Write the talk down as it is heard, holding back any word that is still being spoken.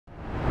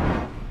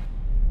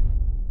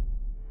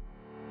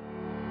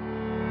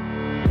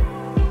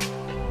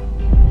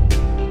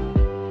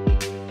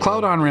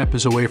cloud on-ramp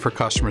is a way for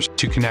customers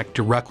to connect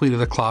directly to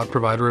the cloud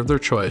provider of their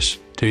choice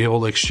to be able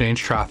to exchange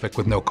traffic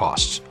with no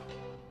costs.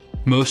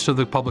 Most of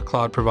the public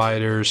cloud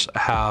providers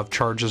have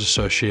charges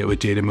associated with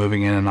data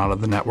moving in and out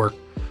of the network.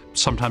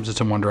 Sometimes it's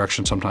in one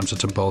direction, sometimes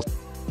it's in both.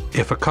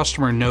 If a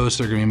customer knows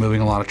they're going to be moving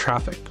a lot of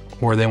traffic,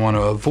 or they want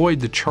to avoid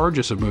the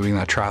charges of moving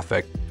that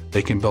traffic,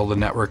 they can build a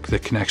network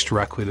that connects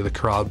directly to the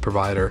cloud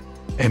provider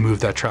and move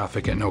that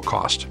traffic at no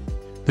cost.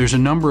 There's a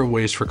number of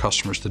ways for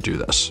customers to do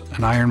this,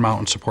 and Iron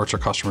Mountain supports our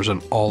customers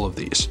in all of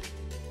these.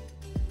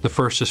 The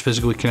first is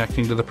physically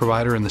connecting to the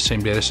provider in the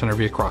same data center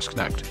via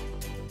cross-connect.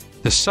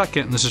 The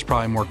second, and this is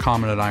probably more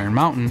common at Iron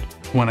Mountain,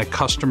 when a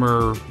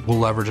customer will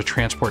leverage a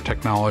transport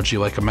technology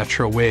like a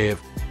metro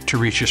wave to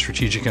reach a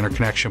strategic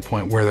interconnection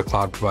point where the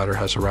cloud provider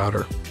has a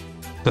router.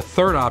 The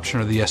third option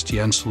are the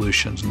SDN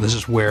solutions, and this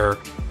is where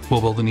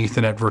we'll build an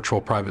Ethernet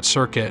virtual private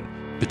circuit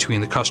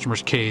between the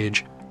customer's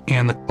cage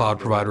and the cloud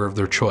provider of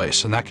their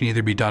choice. And that can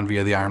either be done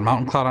via the Iron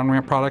Mountain Cloud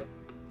On-Ramp product,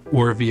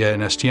 or via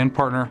an SDN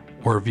partner,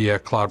 or via a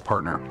cloud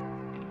partner.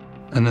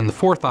 And then the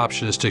fourth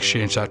option is to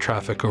exchange that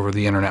traffic over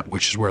the internet,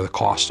 which is where the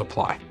costs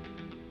apply.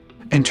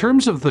 In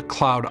terms of the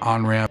cloud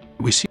on-ramp,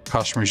 we see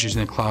customers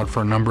using the cloud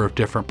for a number of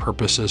different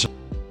purposes.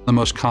 The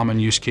most common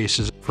use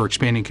cases for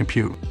expanding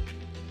compute.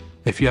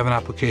 If you have an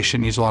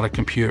application that needs a lot of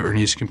compute or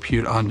needs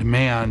compute on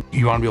demand,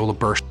 you want to be able to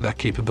burst that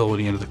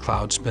capability into the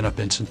cloud, spin up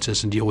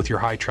instances, and deal with your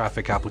high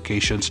traffic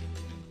applications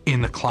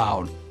in the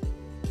cloud.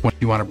 When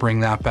you want to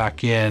bring that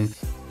back in,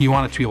 you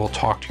want it to be able to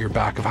talk to your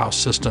back of house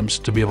systems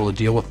to be able to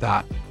deal with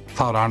that.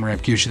 Cloud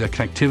on-ramp gives you that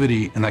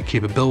connectivity and that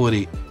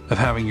capability of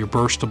having your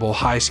burstable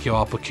high scale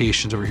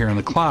applications over here in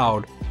the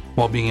cloud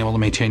while being able to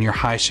maintain your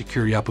high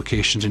security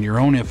applications in your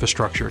own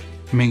infrastructure,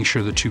 making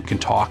sure the two can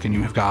talk and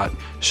you have got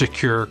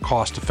secure,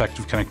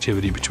 cost-effective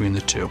connectivity between the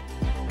two.